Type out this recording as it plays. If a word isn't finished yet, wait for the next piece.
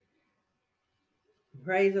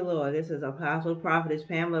Praise the Lord. This is Apostle Prophetess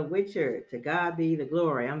Pamela Witcher. To God be the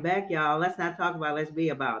glory. I'm back, y'all. Let's not talk about it. Let's be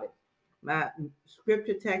about it. My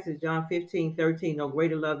scripture text is John 15:13. No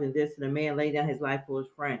greater love than this than a man lay down his life for his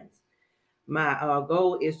friends. My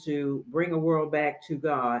goal is to bring a world back to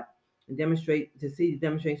God and demonstrate to see the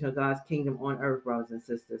demonstration of God's kingdom on earth, brothers and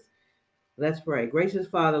sisters. Let's pray. Gracious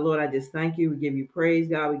Father, Lord, I just thank you. We give you praise,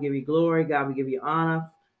 God. We give you glory, God. We give you honor.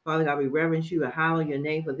 Father God, we reverence you and hallow your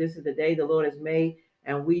name, for this is the day the Lord has made,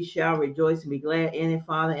 and we shall rejoice and be glad in it,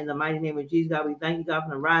 Father. In the mighty name of Jesus, God, we thank you, God, from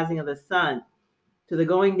the rising of the sun to the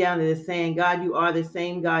going down of the same. God, you are the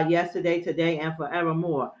same God yesterday, today, and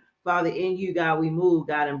forevermore. Father, in you, God, we move,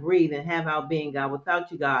 God, and breathe and have our being, God.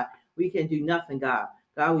 Without you, God, we can do nothing, God.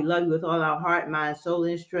 God, we love you with all our heart, mind, soul,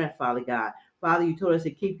 and strength, Father God. Father, you told us to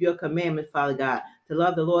keep your commandments, Father God, to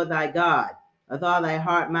love the Lord thy God with all thy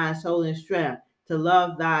heart, mind, soul, and strength, to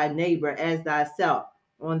love thy neighbor as thyself.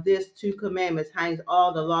 On this two commandments hangs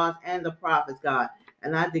all the laws and the prophets, God.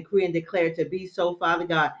 And I decree and declare to be so, Father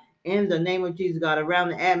God, in the name of Jesus, God, around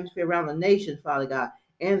the atmosphere, around the nations, Father God.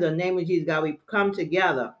 In the name of Jesus, God, we come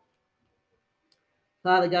together,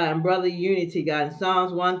 Father God, in brotherly unity, God. In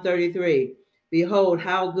Psalms 133, behold,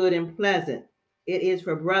 how good and pleasant it is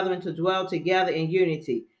for brethren to dwell together in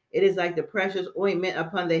unity. It is like the precious ointment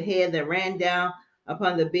upon the head that ran down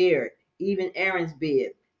upon the beard, even Aaron's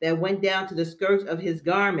beard, that went down to the skirts of his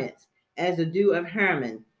garments, as the dew of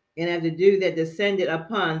Hermon, and as the dew that descended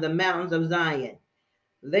upon the mountains of Zion.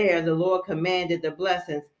 There the Lord commanded the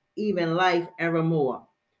blessings, even life evermore.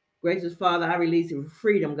 Gracious Father, I release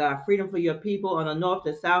freedom, God, freedom for your people on the north,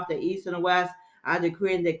 the south, the east, and the west. I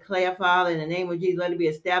decree and declare, Father, in the name of Jesus, let it be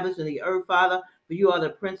established in the earth, Father, for you are the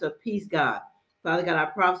Prince of Peace, God. Father God, I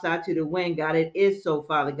prophesy to the wind, God. It is so,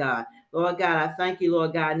 Father God. Lord God, I thank you,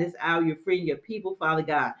 Lord God. In this hour, you're freeing your people, Father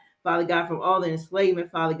God. Father God, from all the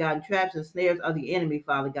enslavement, Father God, and traps and snares of the enemy,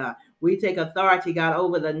 Father God. We take authority, God,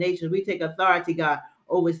 over the nations. We take authority, God,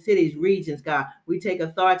 over cities, regions, God. We take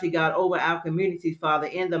authority, God, over our communities, Father,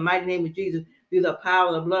 in the mighty name of Jesus, through the power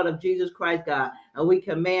of the blood of Jesus Christ, God. And we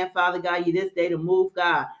command, Father God, you this day to move,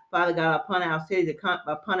 God, Father God, upon our cities,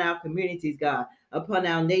 upon our communities, God, upon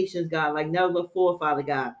our nations, God, like never before, Father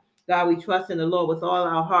God. God, we trust in the Lord with all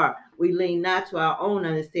our heart. We lean not to our own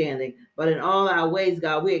understanding, but in all our ways,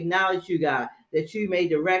 God, we acknowledge you, God, that you may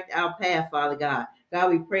direct our path, Father God.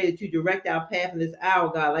 God, we pray that you direct our path in this hour,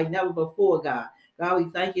 God, like never before, God. God, we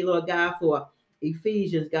thank you, Lord God, for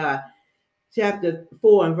Ephesians, God, chapter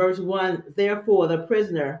 4 and verse 1. Therefore, the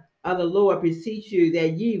prisoner of the Lord beseech you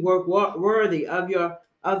that ye work worthy of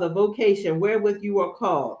the vocation wherewith you are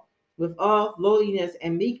called, with all lowliness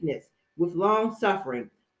and meekness, with long suffering,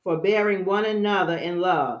 forbearing one another in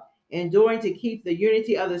love, enduring to keep the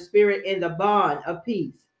unity of the Spirit in the bond of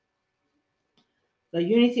peace. The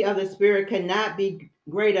unity of the Spirit cannot be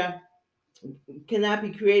created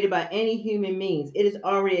by any human means. It is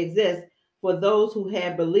already exists for those who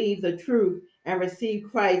have believed the truth and received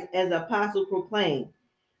Christ as the apostle proclaimed.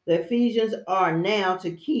 The Ephesians are now to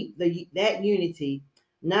keep that unity,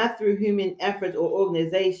 not through human efforts or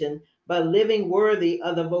organization, but living worthy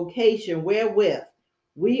of the vocation wherewith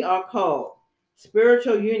we are called.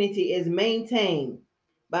 Spiritual unity is maintained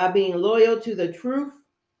by being loyal to the truth,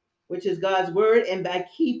 which is God's word, and by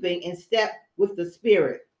keeping in step with the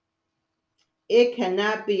Spirit. It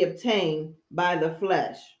cannot be obtained by the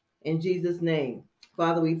flesh. In Jesus' name.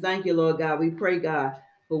 Father, we thank you, Lord God. We pray, God,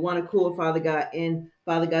 for one accord, Father God, in,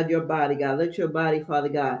 Father God, your body, God. Let your body, Father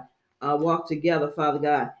God, walk together, Father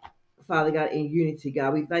God, in unity,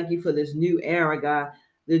 God. We thank you for this new era, God,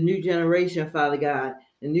 the new generation, Father God,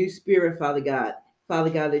 the new spirit, Father God,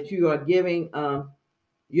 that you are giving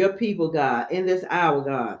your people, God, in this hour,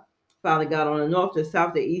 God. Father God, on the north, the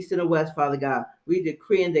south, the east, and the west, Father God, we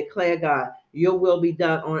decree and declare, God, your will be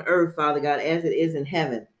done on earth, Father God, as it is in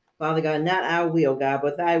heaven. Father God, not our will, God,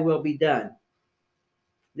 but thy will be done.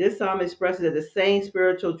 This psalm expresses the same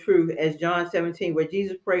spiritual truth as John 17, where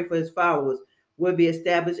Jesus prayed for his followers would be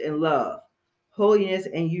established in love, holiness,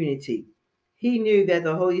 and unity. He knew that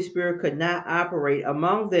the Holy Spirit could not operate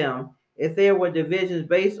among them if there were divisions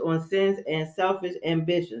based on sins and selfish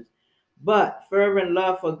ambitions, but fervent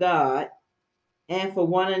love for God and for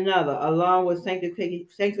one another, along with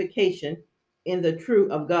sanctification in the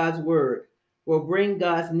truth of God's word, will bring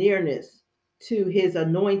God's nearness to his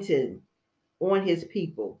anointing on his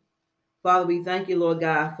people. Father, we thank you, Lord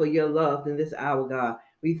God, for your love in this hour, God.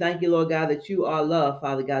 We thank you, Lord God, that you are love,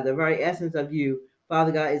 Father God. The very essence of you,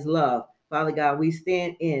 Father God, is love. Father God, we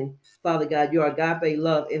stand in, Father God, your agape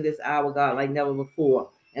love in this hour, God, like never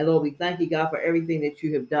before. And Lord, we thank you, God, for everything that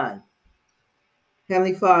you have done.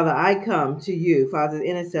 Heavenly Father, I come to you, Father,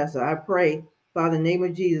 intercessor. I pray, Father, in the name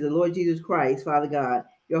of Jesus, the Lord Jesus Christ, Father God,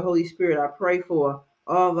 your Holy Spirit, I pray for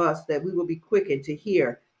all of us that we will be quickened to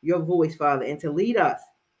hear your voice, Father, and to lead us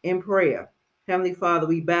in prayer. Heavenly Father,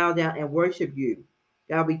 we bow down and worship you.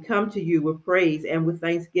 God, we come to you with praise and with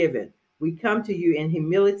thanksgiving. We come to you in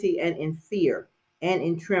humility and in fear and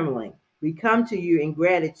in trembling. We come to you in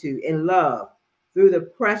gratitude and love through the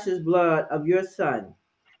precious blood of your Son,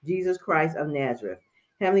 Jesus Christ of Nazareth.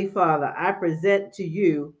 Heavenly Father, I present to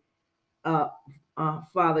you, uh,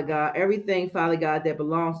 Father God, everything, Father God, that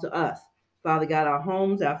belongs to us. Father God, our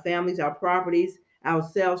homes, our families, our properties,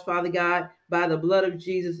 ourselves, Father God, by the blood of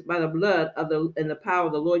Jesus, by the blood of the and the power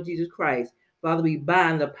of the Lord Jesus Christ. Father, we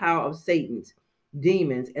bind the power of Satan's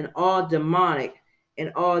demons and all demonic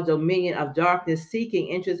and all dominion of darkness seeking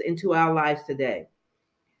interest into our lives today.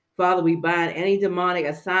 Father, we bind any demonic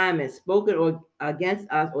assignments spoken or against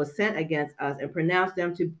us or sent against us and pronounce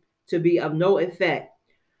them to be of no effect.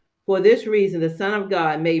 For this reason, the Son of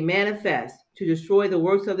God made manifest to destroy the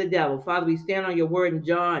works of the devil. Father, we stand on your word in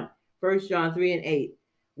John, 1 John 3 and 8.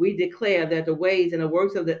 We declare that the ways and the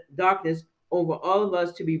works of the darkness over all of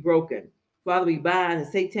us to be broken. Father, we bind the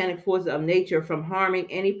satanic forces of nature from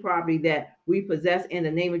harming any property that we possess in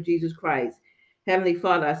the name of Jesus Christ. Heavenly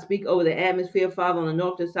Father, I speak over the atmosphere, Father, on the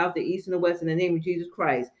north, the south, the east, and the west, in the name of Jesus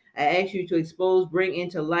Christ. I ask you to expose, bring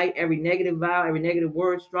into light every negative vow, every negative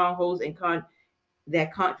word, strongholds, and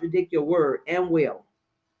that contradict your word and will.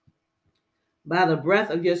 By the breath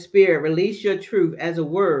of your spirit, release your truth as a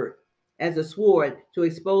word, as a sword, to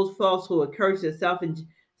expose falsehood, curses,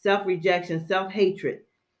 self-rejection, self-hatred,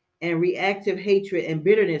 and reactive hatred and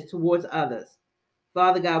bitterness towards others.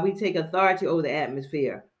 Father God, we take authority over the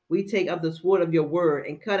atmosphere. We take up the sword of your word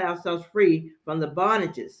and cut ourselves free from the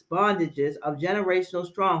bondages of generational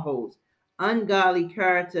strongholds, ungodly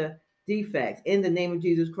character defects in the name of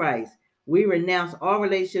Jesus Christ. We renounce all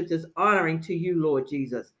relationships dishonoring to you, Lord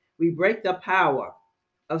Jesus. We break the power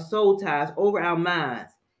of soul ties over our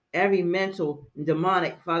minds. Every mental and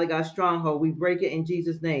demonic, Father God, stronghold, we break it in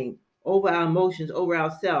Jesus' name. Over our emotions, over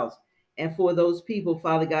ourselves, and for those people,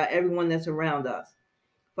 Father God, everyone that's around us.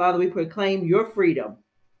 Father, we proclaim your freedom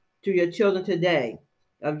to your children today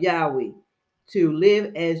of Yahweh to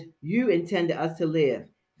live as you intended us to live,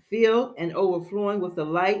 filled and overflowing with the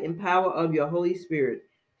light and power of your Holy Spirit,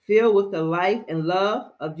 filled with the life and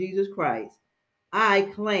love of Jesus Christ. I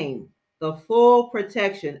claim the full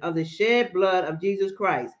protection of the shed blood of Jesus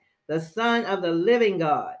Christ, the Son of the living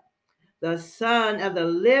God, the Son of the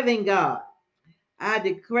living God. I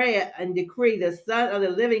declare and decree the Son of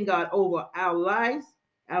the living God over our lives,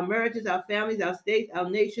 our marriages, our families, our states, our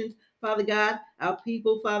nations, Father God, our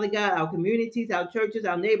people, Father God, our communities, our churches,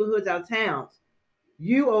 our neighborhoods, our towns.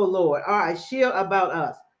 You, O Lord, are a shield about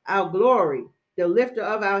us, our glory, the lifter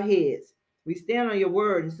of our heads. We stand on your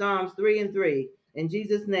word in Psalms 3 and 3. In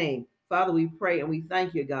Jesus' name, Father, we pray and we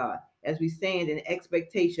thank you, God, as we stand in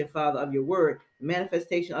expectation, Father, of your word, the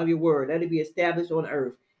manifestation of your word. Let it be established on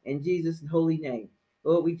earth in Jesus' holy name.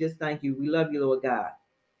 Lord, we just thank you. We love you, Lord God.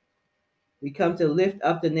 We come to lift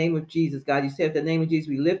up the name of Jesus, God. You said the name of Jesus,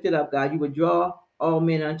 we lift it up, God. You would draw all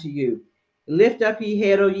men unto you. Lift up ye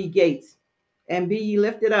head, O ye gates, and be ye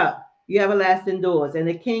lifted up, ye everlasting doors, and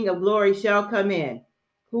the King of glory shall come in.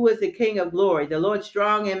 Who is the King of glory? The Lord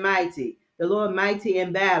strong and mighty, the Lord mighty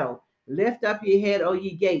in battle. Lift up ye head, O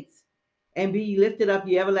ye gates, and be ye lifted up,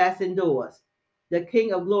 ye everlasting doors. The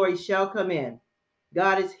King of glory shall come in.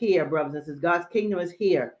 God is here, brothers and sisters. God's kingdom is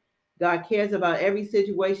here. God cares about every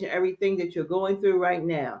situation, everything that you're going through right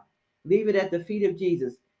now. Leave it at the feet of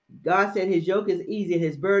Jesus. God said his yoke is easy and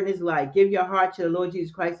his burden is light. Give your heart to the Lord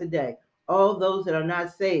Jesus Christ today. All those that are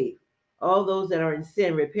not saved, all those that are in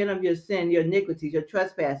sin, repent of your sin, your iniquities, your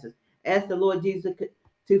trespasses. Ask the Lord Jesus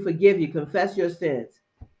to forgive you. Confess your sins.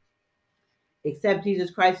 Accept Jesus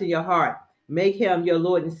Christ in your heart. Make him your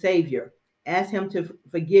Lord and Savior. Ask him to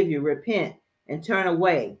forgive you. Repent and turn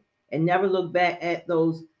away and never look back at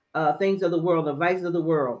those things of the world, the vices of the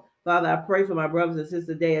world. Father, I pray for my brothers and sisters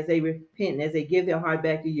today as they repent and as they give their heart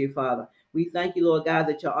back to you, Father. We thank you, Lord God,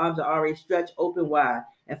 that your arms are already stretched open wide.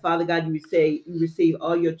 And Father God, you say you receive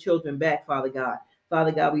all your children back, Father God.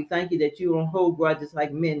 Father God, we thank you that you don't hold grudges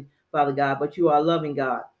like men, Father God, but you are a loving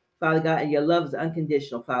God, Father God, and your love is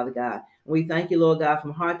unconditional, Father God. And we thank you, Lord God,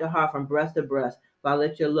 from heart to heart, from breast to breast. Father,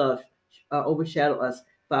 let your love overshadow us,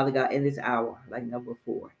 Father God, in this hour like never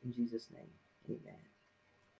before. In Jesus' name, amen.